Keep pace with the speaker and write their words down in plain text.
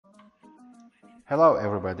Hello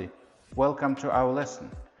everybody, welcome to our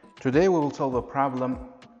lesson. Today we will solve a problem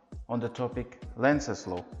on the topic Lenz's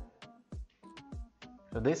law.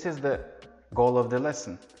 So this is the goal of the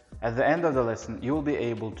lesson. At the end of the lesson you will be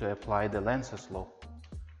able to apply the Lenz's law.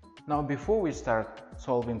 Now before we start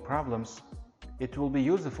solving problems, it will be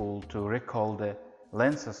useful to recall the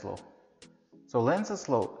Lenz's law. So Lenz's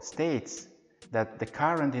law states that the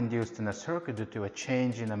current induced in a circuit due to a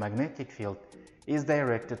change in a magnetic field is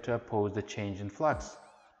directed to oppose the change in flux.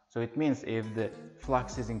 So it means if the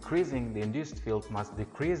flux is increasing, the induced field must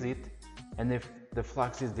decrease it, and if the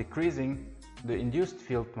flux is decreasing, the induced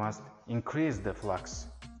field must increase the flux.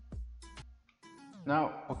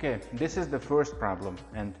 Now, this is the first problem,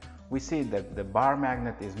 and we see that the bar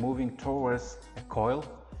magnet is moving towards a coil,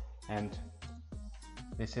 and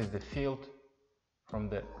this is the field from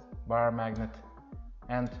the bar magnet,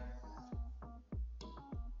 and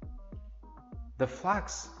the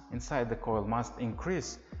flux inside the coil must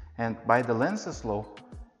increase, and by the Lenz's law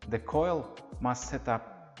the coil must set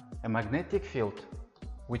up a magnetic field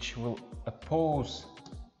which will oppose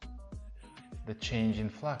the change in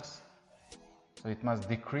flux. So it must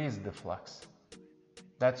decrease the flux.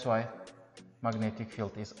 That's why magnetic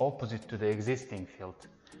field is opposite to the existing field.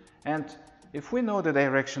 And if we know the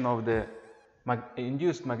direction of the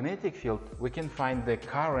induced magnetic field, we can find the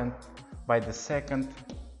current by the second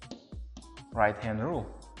right-hand rule.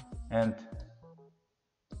 And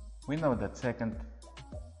we know that second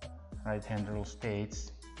right-hand rule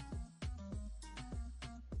states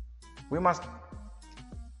we must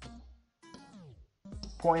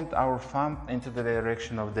point our thumb into the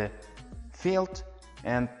direction of the field,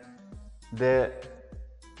 and the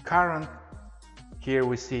current here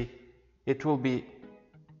we see it will be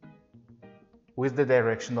with the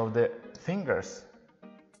direction of the fingers,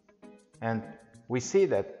 and we see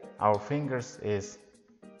that our fingers is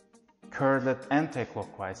curled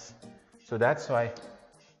anti-clockwise, so that's why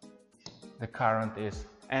the current is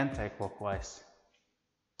anti-clockwise.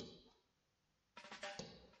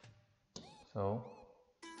 So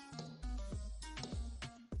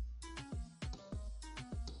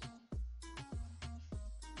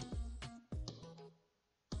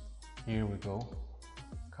here we go,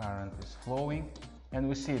 current is flowing, and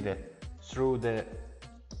we see that through the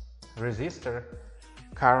resistor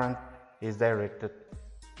current is directed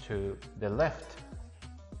to the left.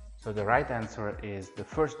 So the right answer is the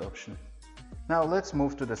first option. Now let's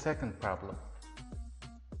move to the second problem.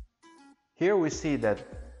 Here we see that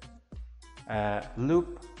a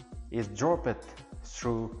loop is dropped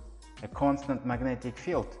through a constant magnetic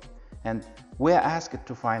field, and we are asked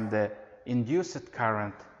to find the induced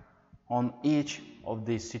current on each of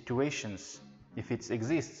these situations, if it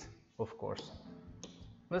exists, of course.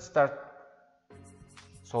 Let's start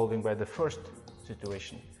solving by the first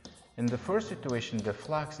situation. In the first situation the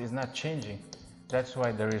flux is not changing, that's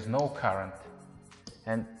why there is no current.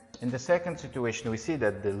 And in the second situation we see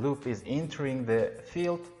that the loop is entering the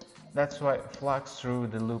field, that's why flux through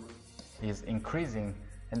the loop is increasing,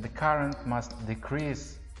 and the current must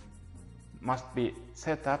be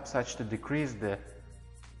set up such to decrease the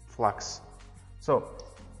flux. So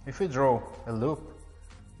if we draw a loop,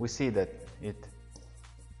 we see that it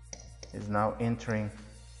is now entering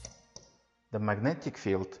the magnetic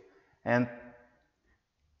field, and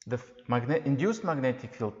the induced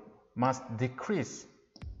magnetic field must decrease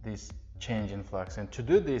this change in flux, and to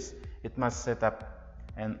do this it must set up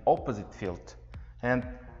an opposite field. And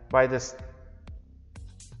by the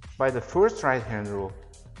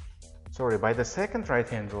second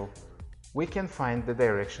right-hand rule we can find the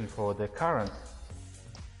direction for the current.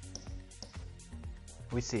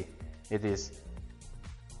 We see it is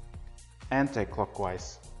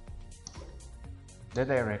anti-clockwise. The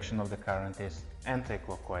direction of the current is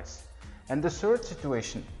anti-clockwise. And the third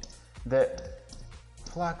situation, the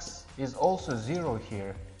flux is also zero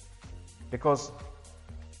here, because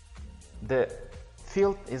the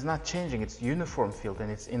field is not changing, it's uniform field and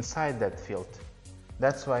it's inside that field.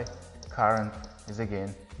 That's why current is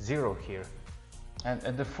again zero here. And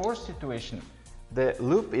at the fourth situation, the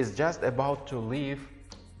loop is just about to leave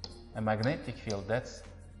a magnetic field, that's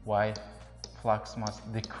why flux must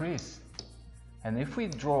decrease. And if we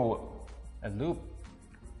draw a loop,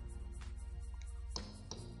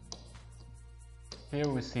 here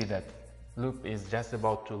we see that loop is just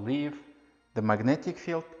about to leave the magnetic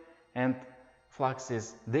field and flux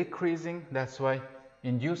is decreasing, that's why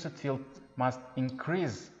induced field must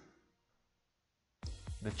increase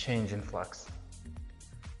the change in flux.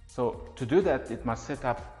 So to do that it must set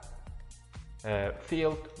up a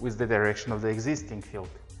field with the direction of the existing field,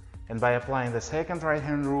 and by applying the second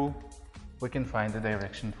right-hand rule we can find the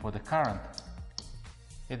direction for the current.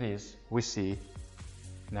 it is, we see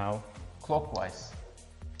now clockwise.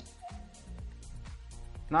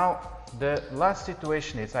 Now the last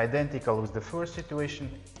situation is identical with the first situation.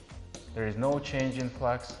 There is no change in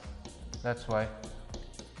flux, that's why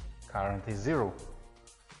current is 0.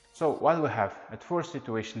 So what we have, at first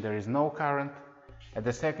situation there is no current, at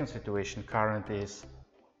the second situation current is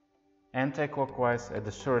anti-clockwise, at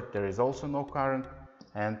the third there is also no current,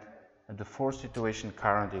 and at the fourth situation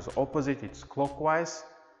current is opposite, it's clockwise,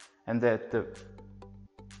 and at the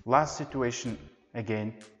last situation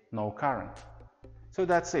again no current. So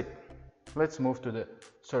that's it. Let's move to the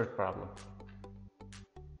third problem.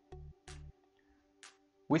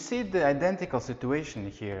 We see the identical situation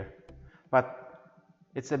here, but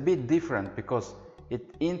it's a bit different because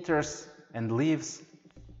it enters and leaves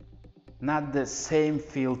not the same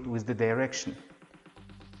field with the direction.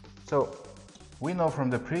 So we know from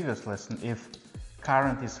the previous lesson, if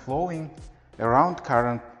current is flowing, around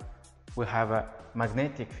current we have a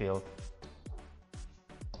magnetic field,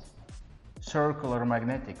 circular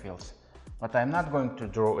magnetic fields. But I'm not going to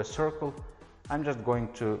draw a circle, I'm just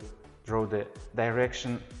going to draw the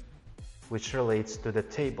direction which relates to the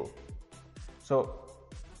table. So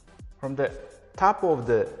from the top of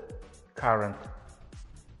the current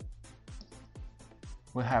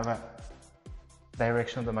we have a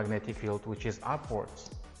direction of the magnetic field which is upwards,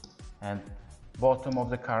 and bottom of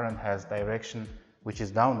the current has direction which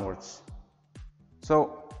is downwards.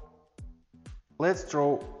 So let's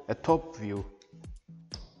draw a top view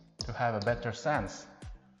to have a better sense.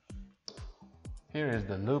 Here is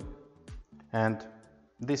the loop and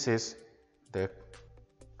this is the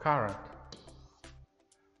current,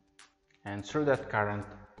 and through that current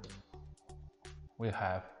we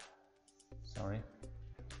have,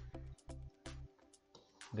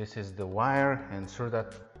 this is the wire, and through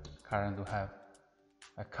that current we have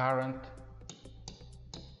a current.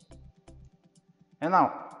 And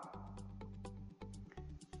now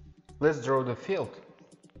let's draw the field.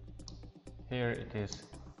 Here it is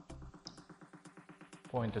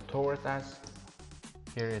pointed toward us,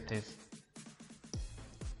 here it is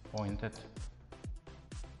pointed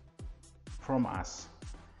from us.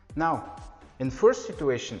 Now in first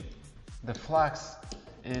situation the flux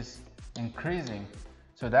is increasing,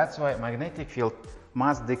 so that's why magnetic field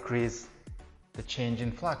must decrease the change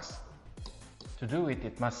in flux. To do it,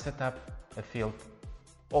 it must set up a field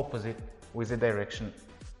opposite with the direction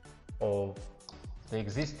of the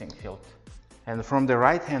existing field. And from the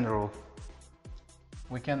right hand rule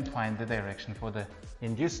we can find the direction for the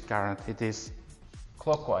induced current. It is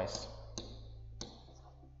clockwise.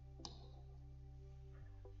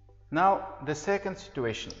 Now the second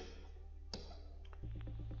situation.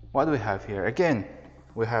 What do we have here? Again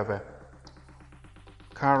we have a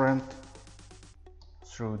current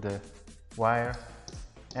through the wire,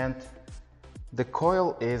 and the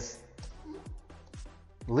coil is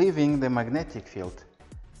leaving the magnetic field,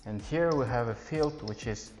 and here we have a field which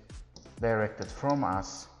is directed from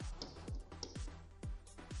us.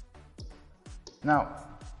 Now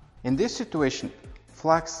in this situation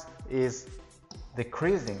flux is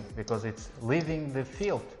decreasing because it's leaving the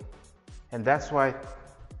field, and that's why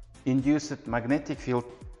induced magnetic field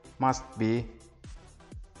must be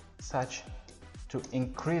such to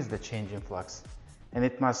increase the change in flux, and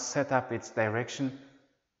it must set up its direction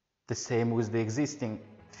the same with the existing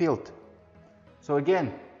field. So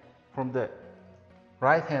again, from the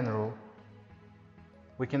right hand rule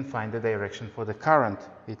we can find the direction for the current.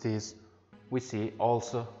 It is, we see,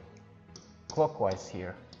 also clockwise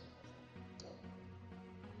here.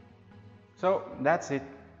 So that's it.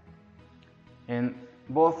 In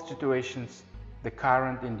both situations the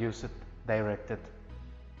current induced directed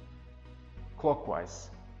clockwise.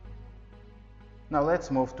 Now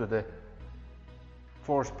let's move to the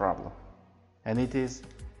fourth problem, and it is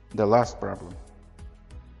the last problem.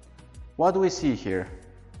 What do we see here?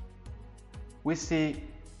 We see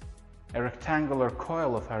a rectangular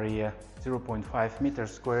coil of area 0.5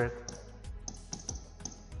 meters squared.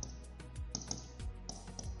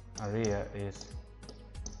 Area is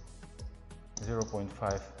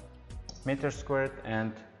 0.5 meters squared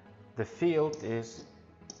and the field is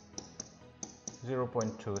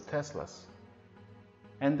 0.2 teslas.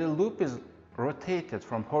 And the loop is rotated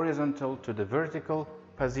from horizontal to the vertical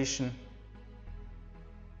position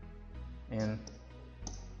in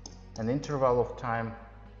an interval of time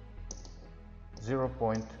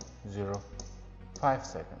 0.05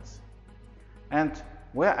 seconds. And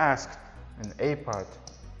we're asked in A part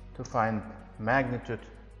to find magnitude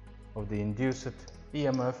of the induced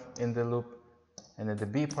EMF in the loop, and in the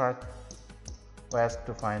B part we're asked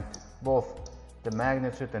to find both the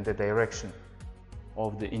magnitude and the direction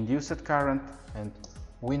of the induced current, and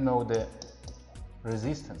we know the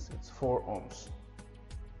resistance, it's 4 ohms.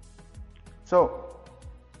 So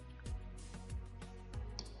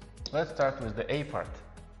let's start with the A part.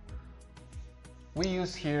 We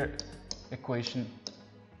use here equation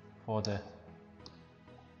for the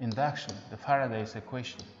induction, the Faraday's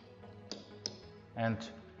equation, and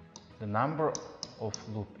the number of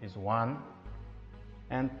loop is 1,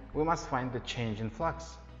 and we must find the change in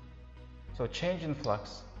flux. So change in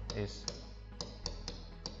flux is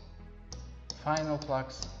final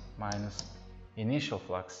flux minus initial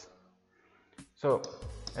flux. So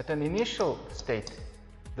at an initial state,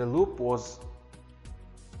 the loop was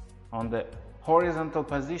on the horizontal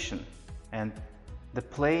position and the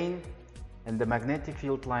plane and the magnetic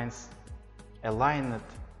field lines align it,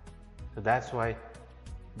 so that's why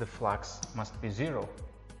the flux must be 0.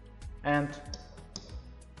 And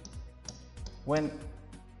when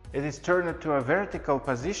it is turned to a vertical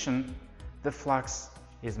position, the flux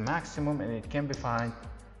is maximum, and it can be found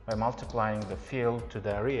by multiplying the field to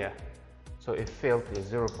the area. So if field is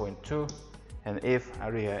 0.2 and if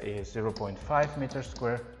area is 0.5 meters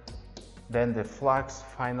square, then the flux,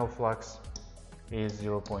 final flux, is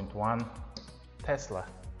 0.1 Tesla.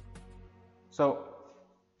 So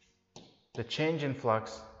the change in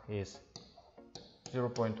flux is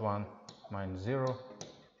 0.1 minus 0,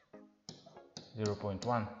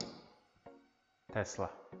 0.1 Tesla.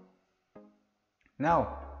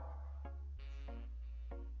 Now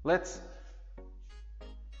let's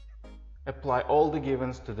apply all the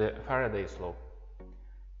givens to the Faraday's law.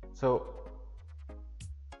 So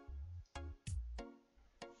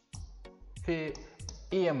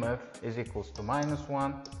EMF is equals to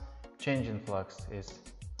 -1, change in flux is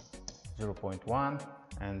 0.1,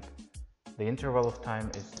 and the interval of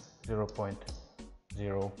time is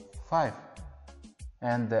 0.05,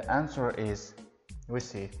 and the answer is, we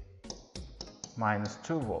see,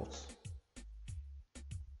 -2 volts.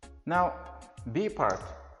 Now B part,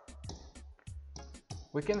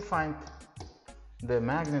 we can find the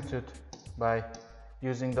magnitude by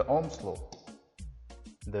using the Ohm's law.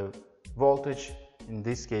 The voltage, in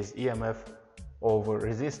this case EMF, over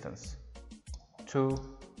resistance. 2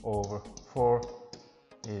 over 4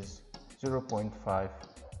 is 0.5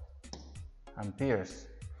 amperes.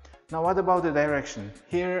 Now what about the direction?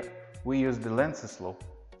 Here we use the Lenz's law,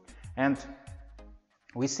 and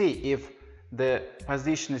we see if the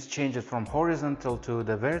position is changed from horizontal to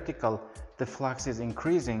the vertical, the flux is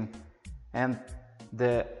increasing, and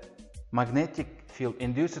the magnetic field,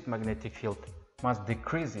 induced magnetic field, must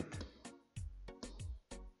decrease it.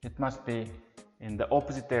 It must be in the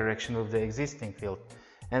opposite direction of the existing field.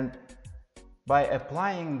 And by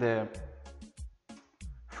applying the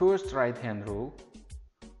first right-hand rule,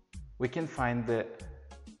 we can find the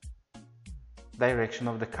direction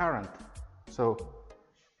of the current. So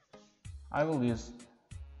I will use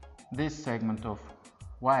this segment of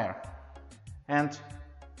wire, and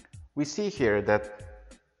we see here that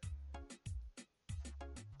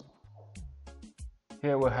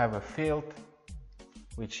here we have a field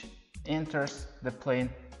which enters the plane,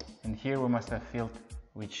 and here we must have field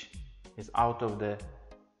which is out of the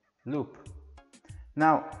loop.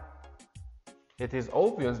 Now it is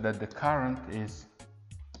obvious that the current is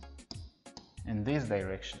in this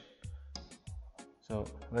direction, so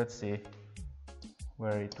let's see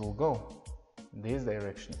where it will go. In this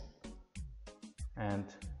direction, and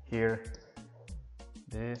here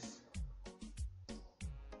this,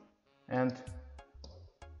 and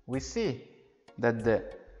we see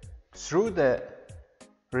that through the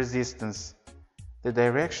resistance, the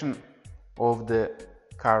direction of the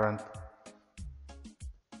current,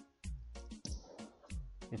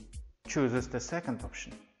 it chooses the second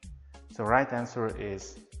option. So right answer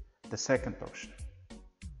is the second option.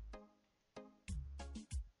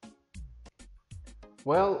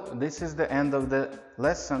 Well, this is the end of the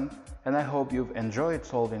lesson, and I hope you've enjoyed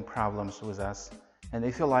solving problems with us. And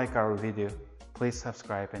if you like our video, please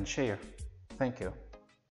subscribe and share. Thank you.